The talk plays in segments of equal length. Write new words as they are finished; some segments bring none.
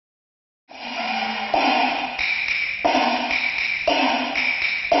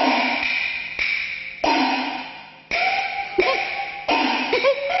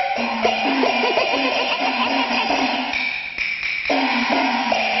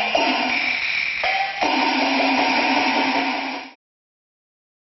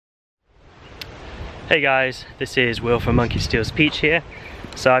Hey guys, this is Will from Monkey Steals Peach here.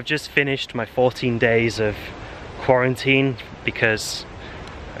 So I've just finished my 14 days of quarantine because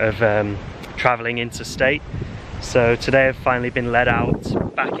of traveling interstate. So today I've finally been let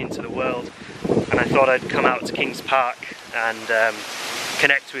out back into the world, and I thought I'd come out to Kings Park and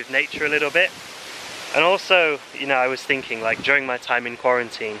connect with nature a little bit. And also, you know, I was thinking, like, during my time in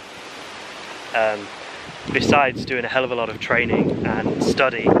quarantine, besides doing a hell of a lot of training and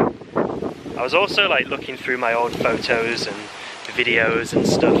study, I was also like looking through my old photos and videos and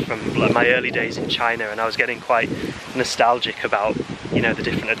stuff from like my early days in China, and I was getting quite nostalgic about, you know, the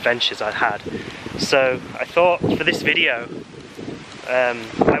different adventures I'd had. So I thought for this video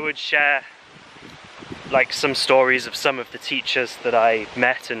I would share like some stories of some of the teachers that I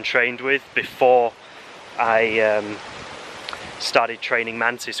met and trained with before I started training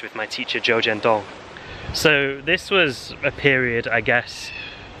mantis with my teacher Zhou Jiandong. So this was a period, I guess,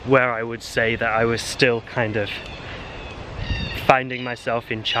 where I would say that I was still kind of finding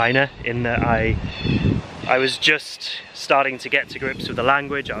myself in China, in that I was just starting to get to grips with the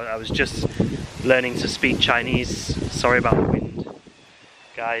language. I was just learning to speak Chinese. Sorry about the wind,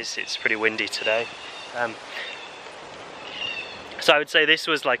 guys, it's pretty windy today. So I would say this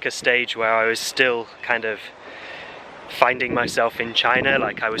was like a stage where I was still kind of finding myself in China.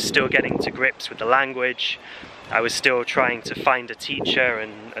 Like, I was still getting to grips with the language. I was still trying to find a teacher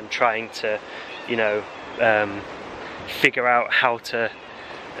and trying to, you know, figure out how to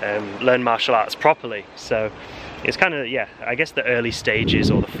learn martial arts properly. So it's kind of, yeah, I guess the early stages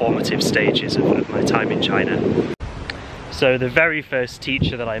or the formative stages of my time in China. So the very first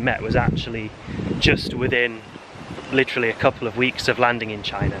teacher that I met was actually just within literally a couple of weeks of landing in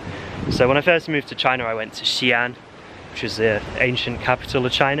China. So when I first moved to China, I went to Xi'an, which is the ancient capital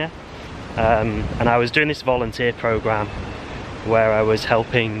of China. And I was doing this volunteer program where I was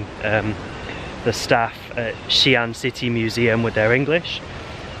helping the staff at Xi'an City Museum with their English.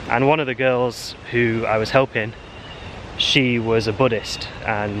 And one of the girls who I was helping, she was a Buddhist,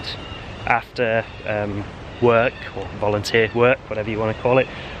 and after work, or volunteer work, whatever you want to call it,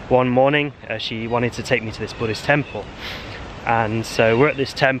 one morning she wanted to take me to this Buddhist temple. And so we're at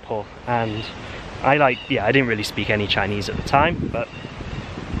this temple, and I didn't really speak any Chinese at the time, but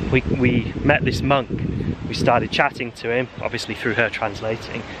we met this monk. We started chatting to him, obviously through her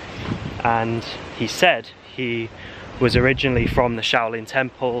translating, and he said he was originally from the Shaolin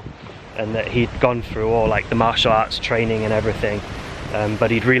Temple and that he'd gone through all like the martial arts training and everything, but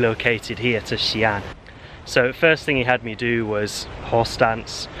he'd relocated here to Xi'an. So first thing he had me do was horse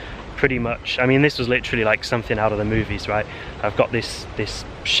dance, pretty much. I mean, this was literally like something out of the movies, right? I've got this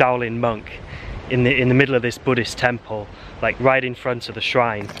Shaolin monk in the middle of this Buddhist temple, like right in front of the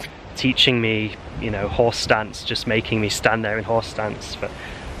shrine, teaching me, you know, horse stance, just making me stand there in horse stance for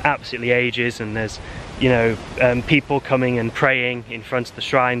absolutely ages. And there's, you know, people coming and praying in front of the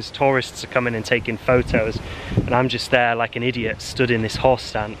shrines, tourists are coming and taking photos, and I'm just there like an idiot, stood in this horse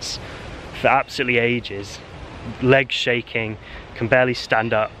stance for absolutely ages, legs shaking, can barely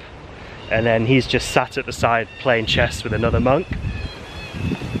stand up, and then he's just sat at the side playing chess with another monk.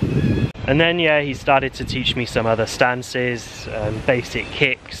 And then, yeah, he started to teach me some other stances, basic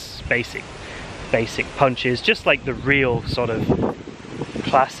kicks, basic punches, just like the real sort of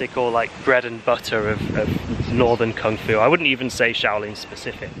classic or like bread and butter of northern kung fu. I wouldn't even say Shaolin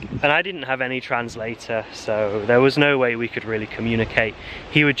specific. And I didn't have any translator, so there was no way we could really communicate.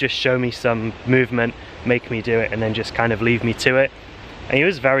 He would just show me some movement, make me do it, and then just kind of leave me to it. And he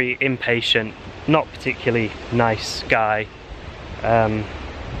was very impatient, not particularly nice guy.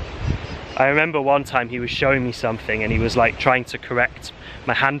 I remember one time he was showing me something and he was like trying to correct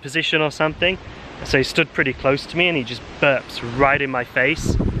my hand position or something. So he stood pretty close to me and he just burped right in my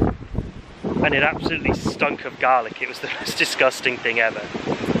face. And it absolutely stunk of garlic. It was the most disgusting thing ever.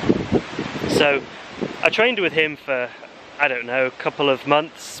 So I trained with him for, I don't know, a couple of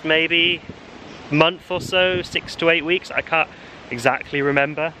months, maybe month or so, 6 to 8 weeks. I can't exactly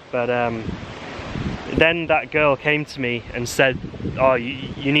remember, but then that girl came to me and said, oh,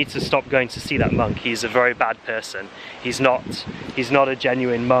 you need to stop going to see that monk. He's a very bad person. He's not a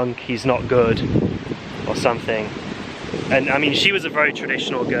genuine monk. He's not good, or something. And I mean, she was a very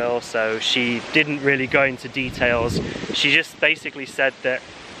traditional girl, so she didn't really go into details. She just basically said that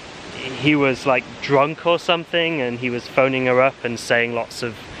he was like drunk or something, and he was phoning her up and saying lots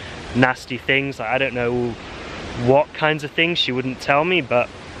of nasty things. I don't know what kinds of things, she wouldn't tell me, but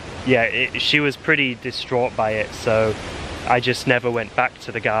yeah, she was pretty distraught by it, so I just never went back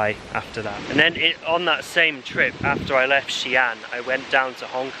to the guy after that. And then on that same trip, after I left Xi'an, I went down to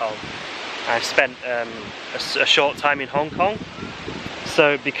Hong Kong. I spent a short time in Hong Kong. So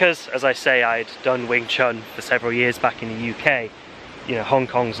So because, as I say, I'd done Wing Chun for several years back in the UK, you know, Hong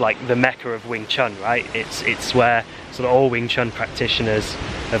Kong's like the mecca of Wing Chun, right? It's where sort of all Wing Chun practitioners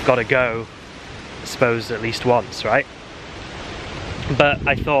have got to go, I suppose, at least once, right? But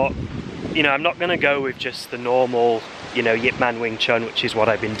I thought, you know, I'm not going to go with just the normal, you know, Yip Man Wing Chun, which is what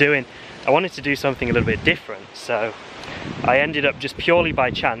I've been doing. I wanted to do something a little bit different, so I ended up just purely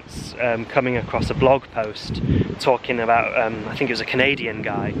by chance coming across a blog post talking about, I think it was a Canadian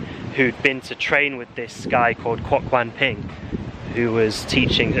guy who'd been to train with this guy called Kwok Wan Ping, who was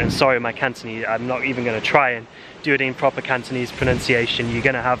teaching, and sorry my Cantonese, I'm not even going to try and do it in proper Cantonese pronunciation, you're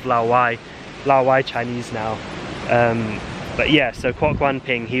going to have Lao Wai Chinese now. But yeah, so Kwok Wan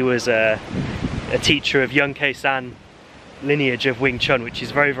Ping, he was a teacher of Yung Kei San lineage of Wing Chun, which is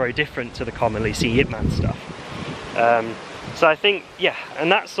very, very different to the commonly seen Yip Man stuff. So I think, yeah,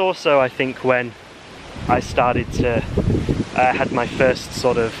 and that's also, I think, when I started to, had my first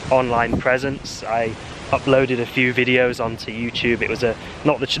sort of online presence. I uploaded a few videos onto YouTube. It was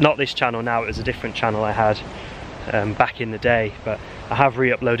not this channel now, it was a different channel I had back in the day, but I have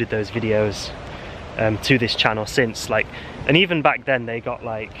re-uploaded those videos to this channel since, like, and even back then they got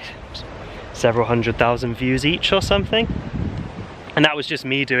like several 100,000 views each or something, and that was just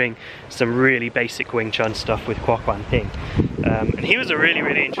me doing some really basic Wing Chun stuff with Kwok Wan Ping, and he was a really,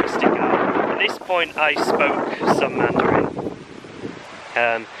 really interesting guy. At this point I spoke some Mandarin,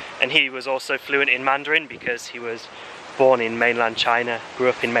 and he was also fluent in Mandarin because he was born in mainland China, grew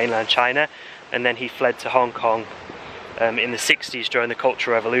up in mainland China, and then he fled to Hong Kong in the 60s during the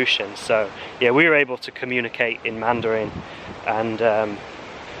Cultural Revolution. So yeah, we were able to communicate in Mandarin, and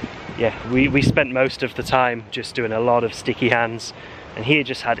yeah, we spent most of the time just doing a lot of sticky hands, and he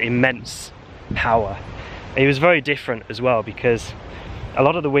just had immense power. He was very different as well, because a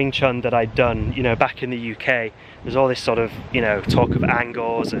lot of the Wing Chun that I'd done, you know, back in the UK, there's all this sort of, you know, talk of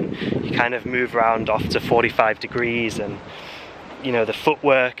angles, and you kind of move around off to 45 degrees, and you know, the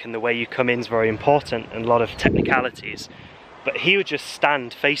footwork and the way you come in is very important, and a lot of technicalities. But he would just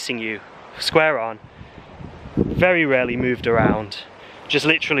stand facing you, square on, very rarely moved around, just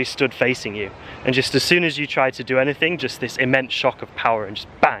literally stood facing you, and just as soon as you tried to do anything, just this immense shock of power, and just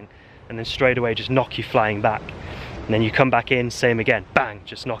bang, and then straight away just knock you flying back, and then you come back in, same again, bang,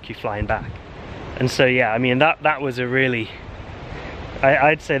 just knock you flying back. And so yeah, I mean, that was a really,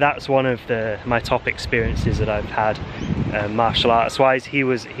 I'd say that's one of my top experiences that I've had martial arts wise. He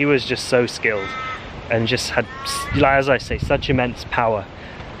was just so skilled, and just had, as I say, such immense power,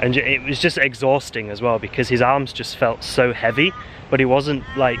 and it was just exhausting as well, because his arms just felt so heavy, but it wasn't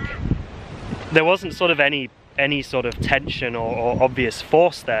like, there wasn't sort of any sort of tension or obvious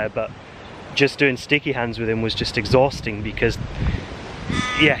force there, but just doing sticky hands with him was just exhausting, because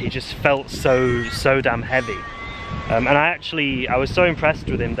yeah, he just felt so damn heavy. And I was so impressed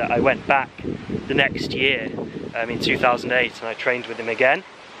with him that I went back the next year in 2008, and I trained with him again.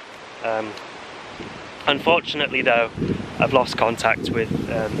 Unfortunately though, I've lost contact with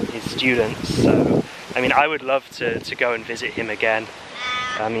his students, so I mean, I would love to go and visit him again.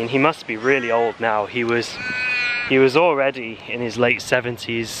 I mean, he must be really old now. He was already in his late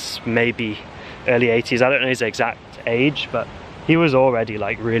 70s, maybe early 80s, I don't know his exact age, but he was already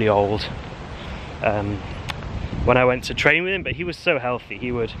like really old when I went to train with him. But he was so healthy.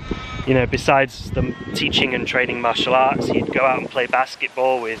 He would, you know, besides the teaching and training martial arts, he'd go out and play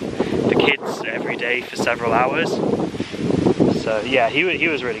basketball with the kids every day for several hours. So yeah, he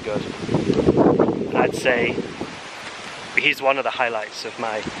was really good. And I'd say he's one of the highlights of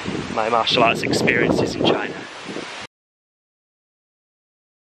my martial arts experiences in China.